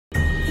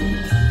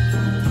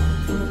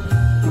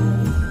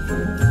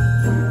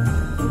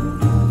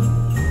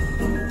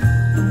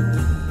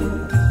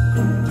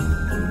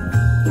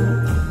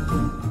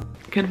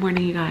Good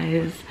morning, you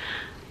guys.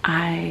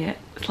 I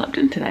slept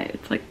in today.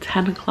 It's like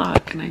 10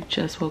 o'clock and I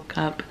just woke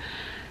up.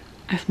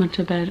 I went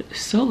to bed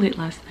so late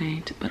last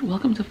night, but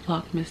welcome to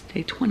Vlogmas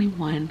day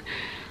 21.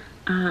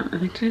 I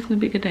think today's gonna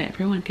be a good day.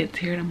 Everyone gets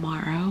here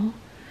tomorrow.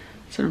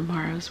 So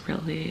tomorrow's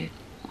really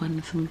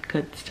when some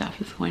good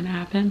stuff is going to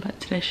happen, but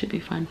today should be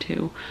fun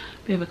too.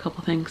 We have a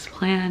couple things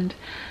planned,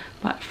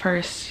 but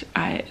first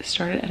I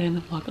started editing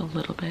the vlog a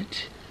little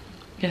bit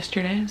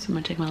yesterday, so I'm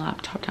gonna take my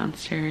laptop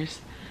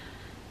downstairs,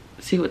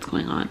 see what's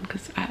going on,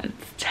 because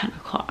it's 10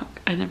 o'clock.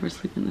 I never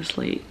sleep in this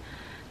late.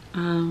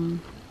 And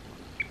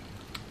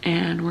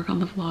work on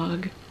the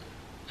vlog,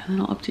 and then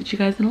I'll update you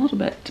guys in a little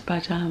bit.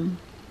 But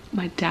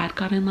my dad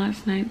got in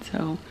last night,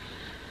 so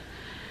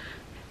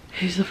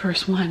he's the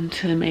first one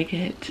to make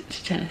it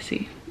to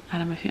Tennessee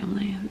out of my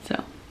family,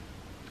 so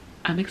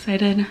I'm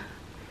excited.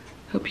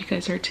 Hope you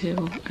guys are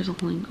too. There's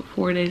only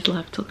 4 days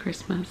left till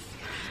Christmas.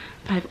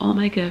 I have all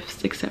my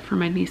gifts except for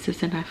my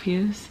nieces and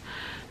nephews,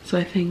 so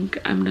I think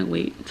I'm gonna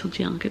wait until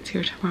Jalen gets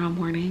here tomorrow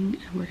morning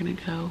and we're gonna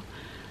go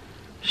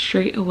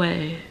straight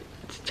away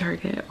to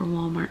Target or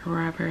Walmart or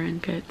wherever and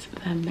get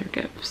them their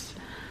gifts.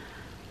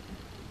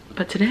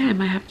 But today I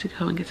might have to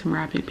go and get some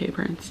wrapping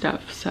paper and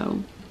stuff,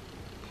 so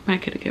I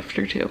might get a gift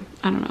or two.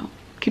 I don't know.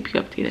 Keep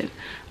you updated.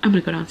 I'm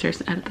gonna go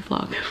downstairs and edit the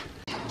vlog.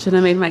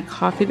 Jenna made my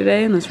coffee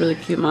today in this really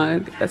cute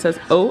mug that says,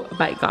 "Oh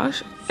by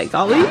gosh, by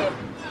golly.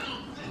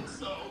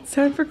 It's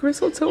time for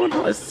Crystal Tone."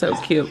 It's so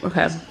cute.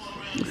 Okay.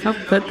 Look how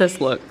good this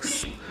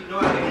looks.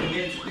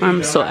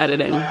 I'm still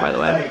editing, by the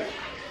way.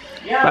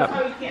 But,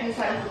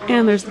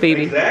 and there's the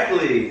baby.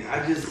 Exactly.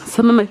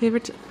 Some of my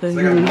favorite things.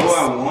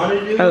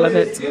 I love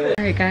it. Good.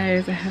 Alright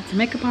guys, I have some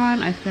makeup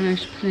on. I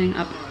finished putting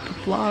up the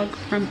vlog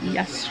from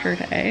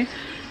yesterday.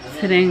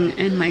 Sitting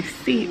in my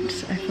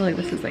seat. I feel like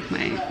this is like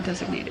my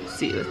designated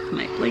seat with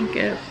my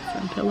blanket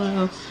and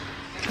pillow.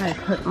 I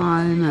put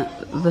on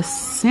the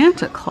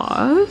Santa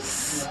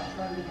Claus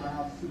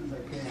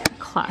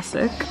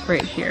classic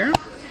right here,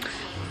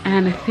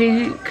 and I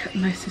think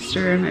my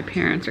sister and my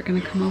parents are gonna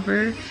come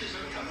over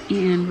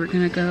and we're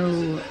gonna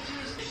go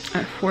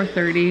at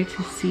 4:30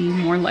 to see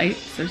more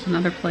lights. There's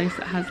another place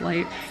that has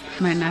lights.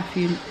 My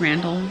nephew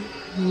Randall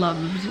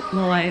loved the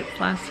lights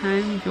last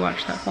time, if you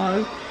watched that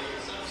vlog,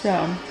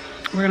 so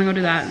we're gonna go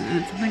do that,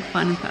 and it's something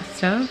fun and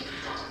festive.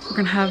 We're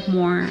gonna have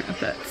more of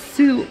that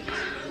soup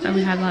that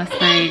we had last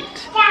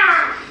night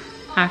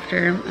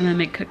after, and then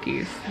make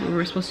cookies. We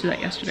were supposed to do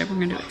that yesterday, but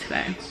we're gonna do it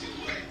today.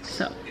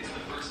 So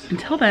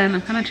until then,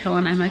 I'm kind of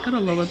chilling. I might go to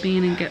Lola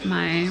Bean and get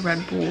my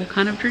Red Bull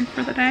kind of drink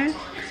for the day.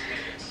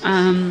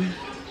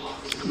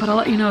 But I'll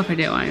let you know if I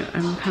do.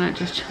 I'm kind of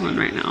just chilling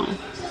right now.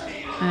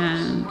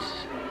 And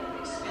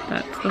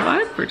that's the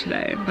vibe for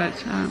today.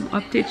 But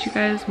I'll update you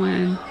guys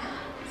when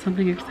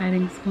something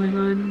exciting is going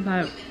on.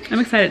 But I'm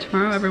excited.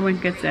 Tomorrow everyone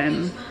gets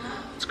in.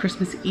 It's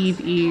Christmas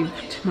Eve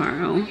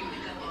tomorrow.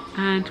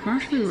 And tomorrow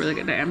should be a really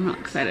good day. I'm really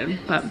excited.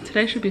 But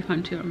today should be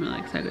fun too. I'm really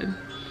excited.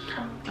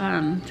 So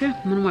yeah,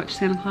 I'm gonna watch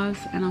Santa Claus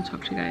and I'll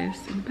talk to you guys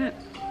in a bit.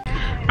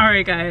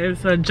 Alright guys,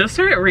 so it just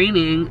started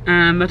raining.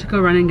 I'm about to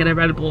go run and get a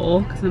Red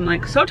Bull because I'm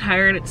like so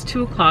tired. It's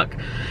 2 o'clock.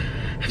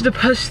 I have to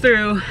push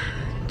through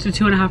to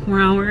 2.5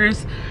 more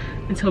hours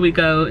until we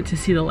go to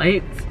see the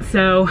lights.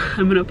 So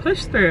I'm gonna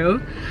push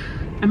through.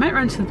 I might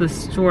run to the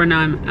store now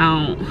I'm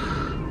out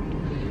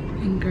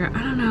and grab,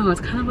 I don't know,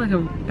 it's kind of like a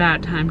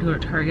bad time to go to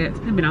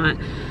Target. Maybe not.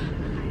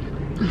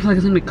 I feel like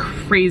it's gonna be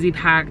crazy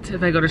packed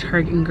if I go to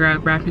Target and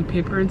grab wrapping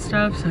paper and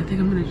stuff. So I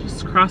think I'm gonna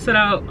just cross it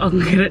out. I'll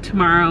get it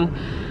tomorrow.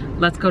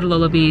 Let's go to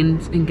Lola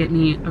Beans and get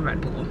me a Red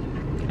Bull.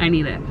 I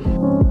need it.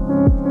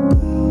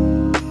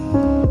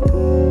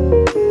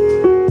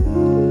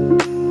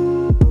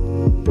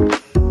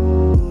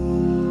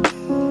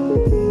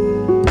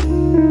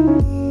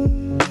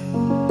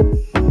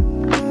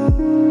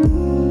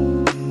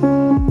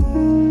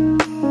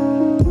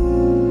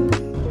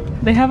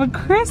 They have a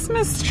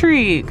Christmas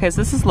tree. Okay,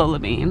 so this is Lola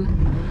Bean.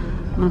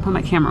 I'm gonna put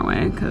my camera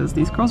away because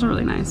these girls are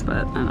really nice,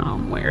 but I don't know,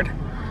 I'm weird.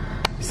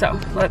 So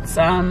let's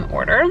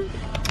order.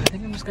 I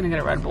think I'm just gonna get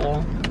a Red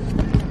Bull.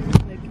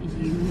 Like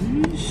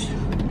usual.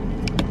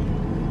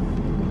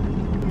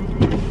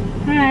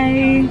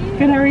 Hi.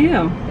 Good, how are you?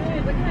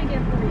 Good, what can I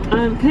get for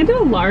you? Can I do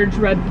a large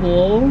Red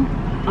Bull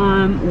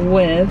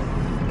with,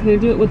 can I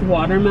do it with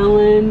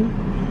watermelon,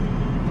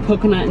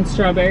 coconut, and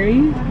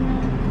strawberry?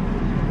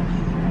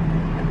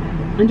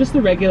 And just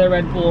the regular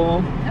Red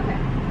Bull. Okay.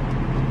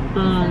 Is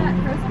that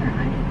frozen or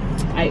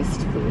iced?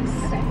 Iced, please.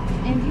 Okay.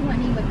 And do you want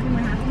any whipped cream or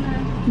half in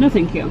that? No,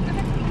 thank you. Okay.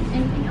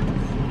 Anything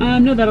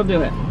else? No, that'll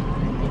do it.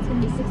 It's gonna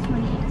be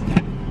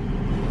 $6.28.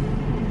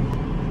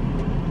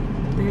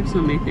 They have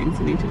so many things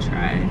I need to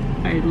try.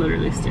 I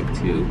literally stick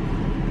to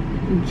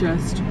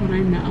just what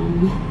I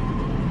know.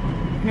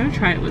 I gotta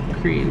try it with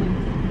cream.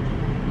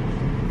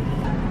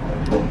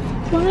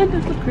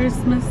 Wonderful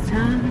Christmas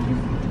time.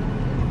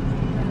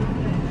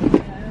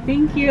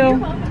 Thank you. You're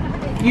welcome. Have a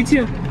good day. You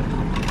too.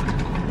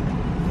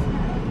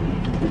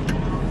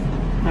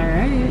 All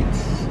right.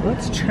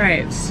 let's try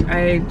it.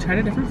 I tried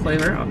a different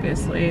flavor,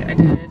 obviously. I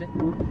did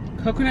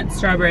coconut,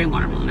 strawberry, and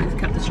watermelon. I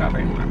kept the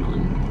strawberry and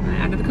watermelon. And I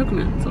added the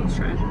coconut, so let's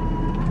try it.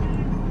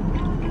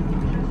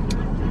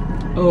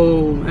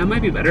 Oh, that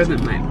might be better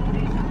than my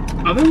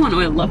other one. Oh,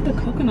 I love the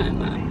coconut in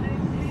that.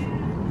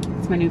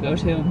 It's my new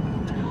go-to.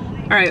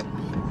 All right,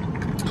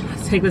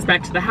 let's take this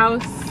back to the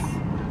house.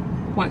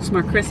 Watch some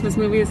more Christmas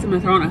movies. I'm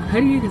gonna throw on a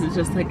hoodie because it's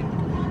just like,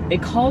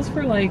 it calls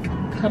for like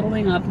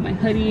cuddling up in my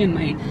hoodie and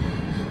my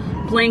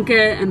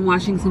blanket and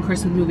watching some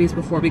Christmas movies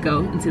before we go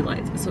and see the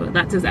lights. So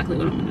that's exactly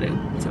what I'm gonna do.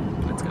 So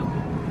let's go.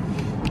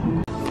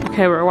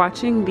 Okay, we're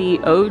watching the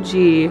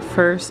OG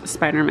first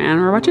Spider-Man.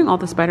 We're watching all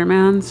the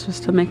Spider-Mans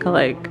just to make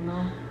a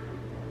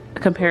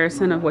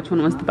comparison of which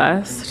one was the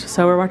best.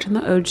 So we're watching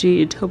the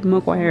OG Tobey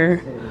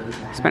Maguire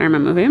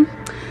Spider-Man movie.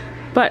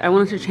 But I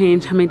wanted to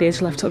change how many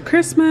days are left till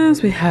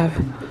Christmas. We have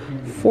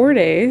 4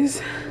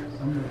 days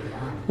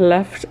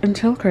left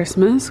until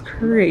Christmas.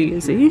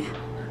 Crazy.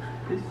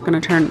 I'm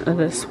gonna turn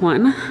this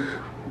one.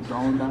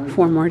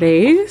 4 more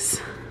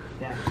days.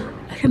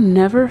 I can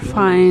never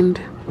find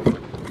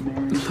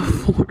the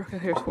 4. Okay,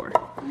 here's 4.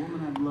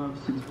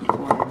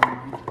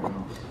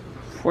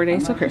 4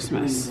 days till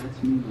Christmas.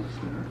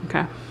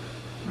 Okay.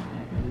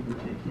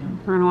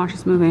 We're gonna watch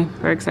this movie.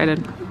 Very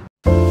excited.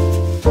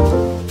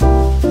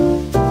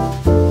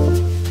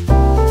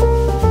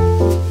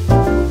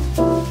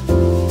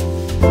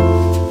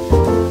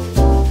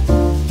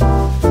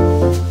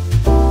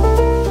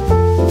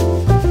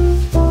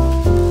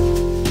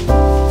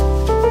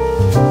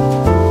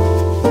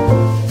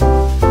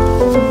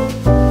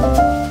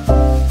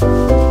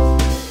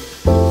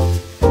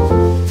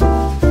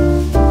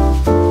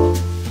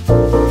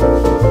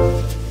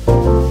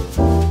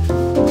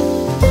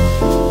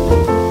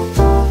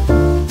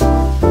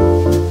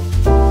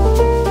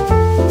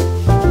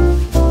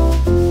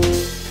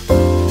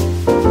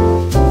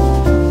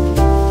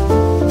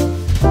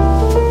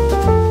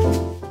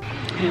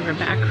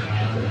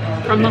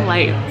 From the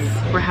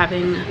lights, we're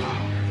having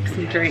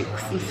some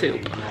drinks, some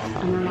soup,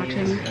 and we're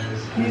watching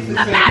The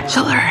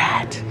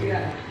Bachelorette.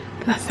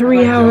 The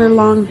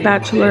 3-hour-long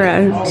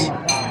Bachelorette.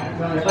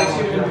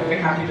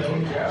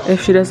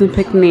 If she doesn't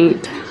pick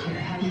Nate,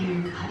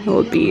 I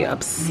will be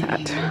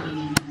upset.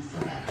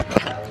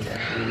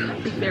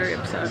 I'll be very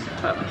upset,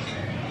 but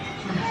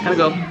gotta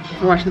go.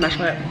 We're watching The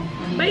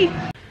Bachelorette.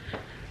 Bye!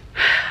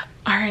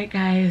 Alright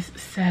guys,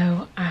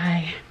 so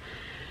I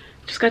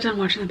just got done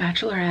watching The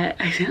Bachelorette.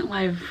 I didn't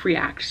live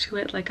react to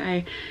it like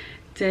I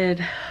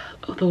did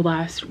the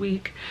last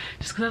week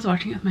just because I was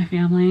watching it with my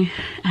family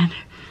and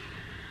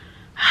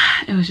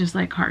it was just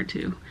like hard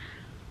to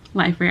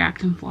live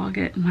react and vlog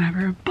it and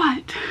whatever.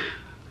 But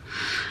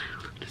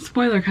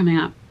spoiler coming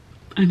up,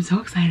 I'm so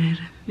excited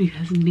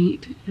because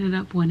Nate ended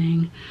up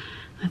winning.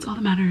 That's all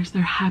that matters.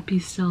 They're happy,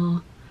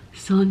 still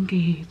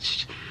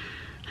engaged,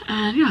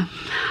 and yeah,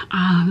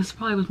 this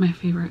probably was my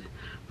favorite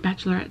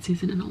Bachelorette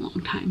season in a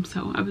long time,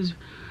 so I was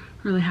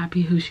really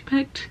happy who she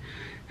picked,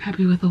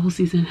 happy with the whole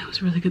season. It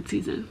was a really good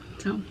season.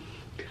 So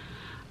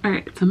all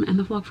right, so I'm in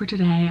the vlog for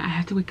today. I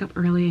have to wake up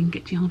early and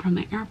get Gianna from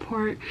the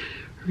airport.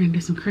 We're gonna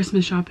do some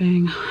Christmas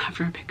shopping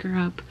after I pick her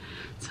up,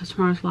 so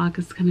tomorrow's vlog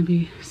is gonna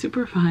be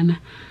super fun.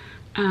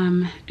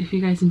 If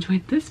you guys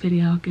enjoyed this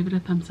video, give it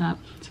a thumbs up,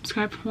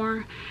 subscribe for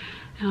more,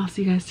 and I'll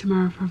see you guys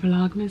tomorrow for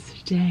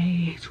Vlogmas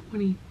Day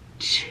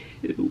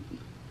 22.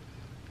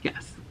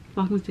 Yes,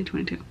 Vlogmas Day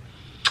 22.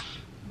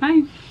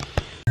 Bye.